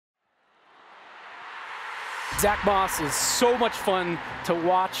Zack Moss is so much fun to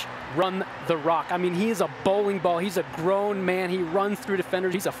watch run the rock. I mean, he is a bowling ball. He's a grown man. He runs through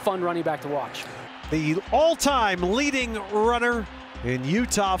defenders. He's a fun running back to watch. The all-time leading runner in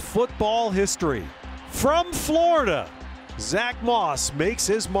Utah football history. From Florida, Zack Moss makes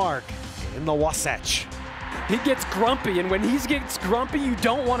his mark in the Wasatch. He gets grumpy, and when he gets grumpy, you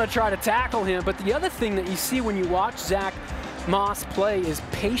don't want to try to tackle him. But the other thing that you see when you watch Zack Moss play is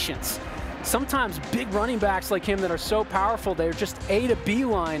patience. Sometimes big running backs like him that are so powerful, they're just A to B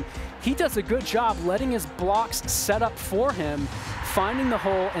line. He does a good job letting his blocks set up for him, finding the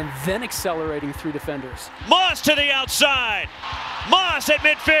hole, and then accelerating through defenders. Moss to the outside. Moss at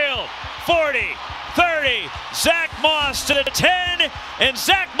midfield. 40, 30. Zack Moss to the 10, and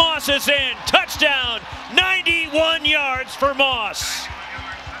Zack Moss is in. Touchdown, 91 yards for Moss.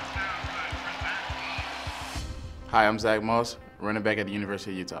 Hi, I'm Zack Moss, running back at the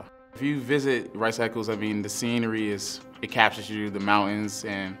University of Utah. If you visit Rice Eccles, I mean, the scenery it captures you, the mountains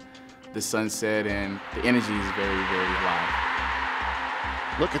and the sunset, and the energy is very, very live.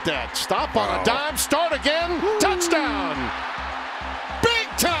 Look at that. Stop on a dime, start again, touchdown! Big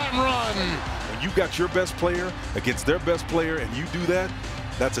time run! When you got your best player against their best player and you do that,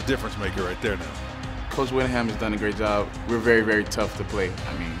 that's a difference maker right there now. Coach Whittingham has done a great job. We're very, very tough to play.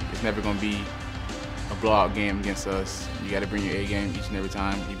 I mean, it's never going to be a blowout game against us. You got to bring your A game each and every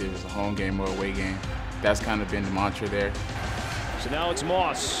time, either it's a home game or a away game. That's kind of been the mantra there. So now it's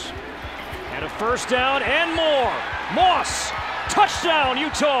Moss. And a first down and more. Moss, touchdown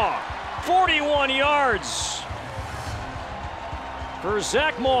Utah. 41 yards for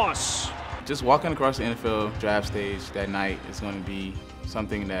Zack Moss. Just walking across the NFL draft stage that night is going to be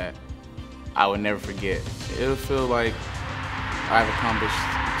something that I would never forget. It'll feel like I've accomplished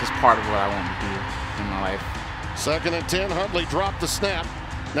just part of what I want to do in my life. 2nd and 10, Huntley dropped the snap.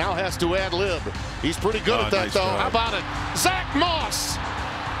 Now has to ad-lib. He's pretty good at that, nice though. try. How about it? Zack Moss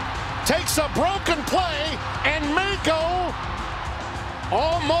takes a broken play and may go.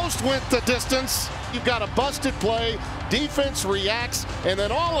 Almost went the distance. You've got a busted play. Defense reacts, and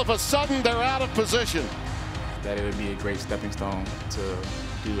then all of a sudden they're out of position. That it would be a great stepping stone to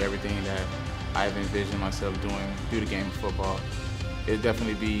do everything that I've envisioned myself doing through the game of football. It'd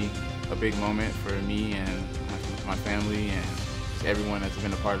definitely be a big moment for me and my family and everyone that's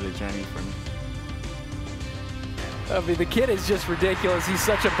been a part of the journey for me. I mean, the kid is just ridiculous. He's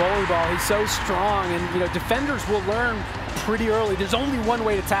such a bowling ball. He's so strong, and defenders will learn pretty early. There's only one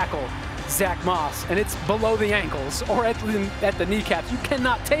way to tackle Zack Moss, and it's below the ankles or at the kneecaps. You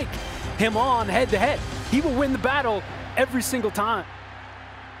cannot take him on head to head. He will win the battle every single time.